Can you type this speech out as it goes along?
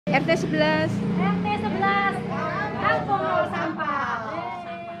RT 11. RT 11 Kampung Sampah.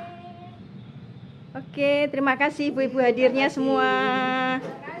 Oke, terima kasih ibu-ibu hadirnya semua.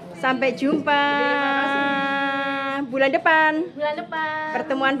 Sampai jumpa bulan depan.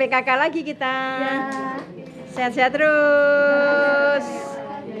 Pertemuan PKK lagi kita. Sehat-sehat terus.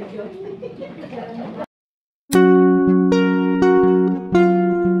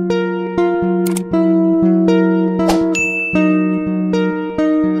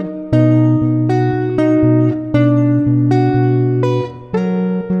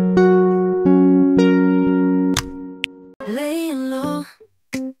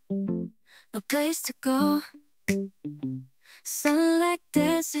 Place to go. Sunlight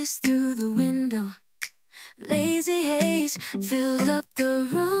dances through the window. Lazy haze fills up the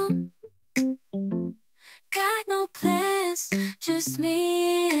room. Got no plans, just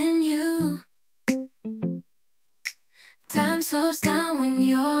me and you. Time slows down when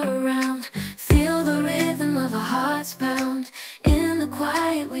you're around. Feel the rhythm of our hearts pound. In the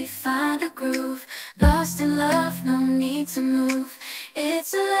quiet we find a groove. Lost in love, no need to move.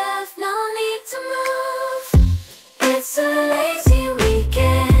 It's a love, no need to move. It's a lazy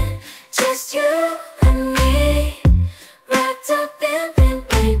weekend, just you and me. Wrapped up in pink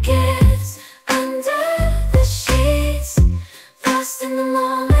blankets, under the sheets. Lost in the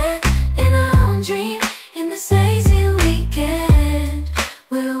moment, in our own dream. In this lazy weekend,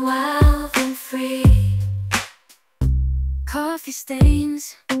 we're wild and free. Coffee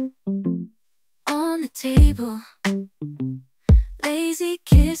stains on the table. Lazy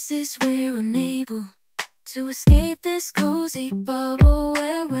kisses, we're unable to escape this cozy bubble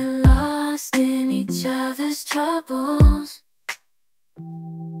where we're lost in each other's troubles.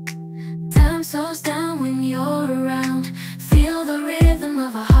 Time slows down when you're around. Feel the rhythm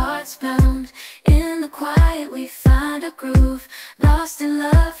of our hearts pound. In the quiet we find a groove. Lost in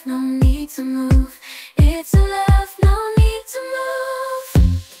love, no need to move. It's a love, no need to move.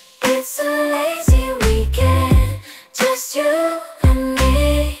 It's a lazy weekend, just you and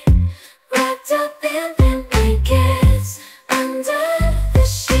me. Wrapped up in pink blankets, under the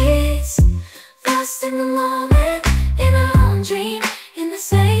sheets. Lost in the moment, in our own dream. In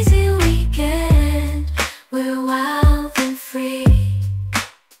this lazy weekend, we're wild and free.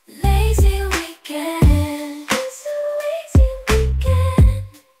 Lazy weekend, it's a lazy weekend,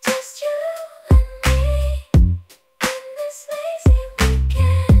 just you and me. In this lazy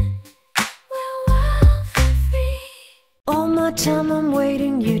weekend, we're wild and free. All my time I'm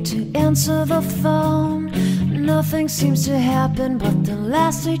waiting you to answer the phone. Nothing seems to happen, but the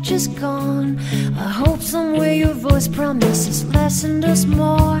last stage is gone. I hope somewhere your voice promises less and us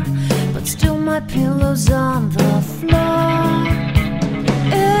more, but still my pillow's on the floor.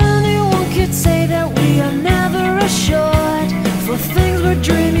 Anyone could say that we are never assured, for things we're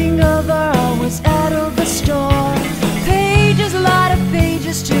dreaming of are always out of the store. Pages, a lot of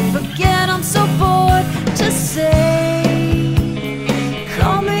pages to forget, I'm so bored to say.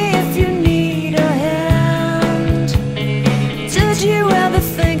 Call me if you need a hand. Did you ever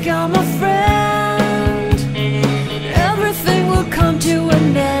think I'm a friend? Everything will come to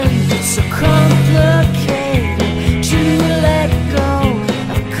an end. It's so complicated to let go.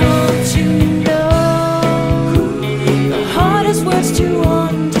 I've come to know the hardest words to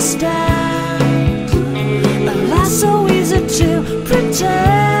understand. A lie so easy to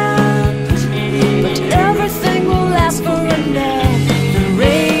pretend, but everything will last for a night. The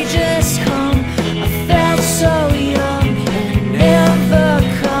rage has come. I felt so young and never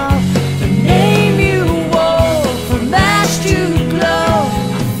called the name you wore from ash to glow.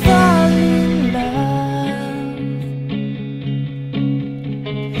 I fall in love.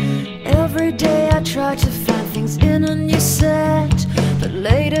 Every day I try to find things in a new set, but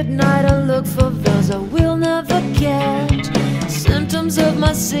late at night I look for those I will never get. Symptoms of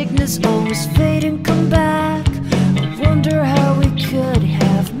my sickness always fade and come back. I wonder how we could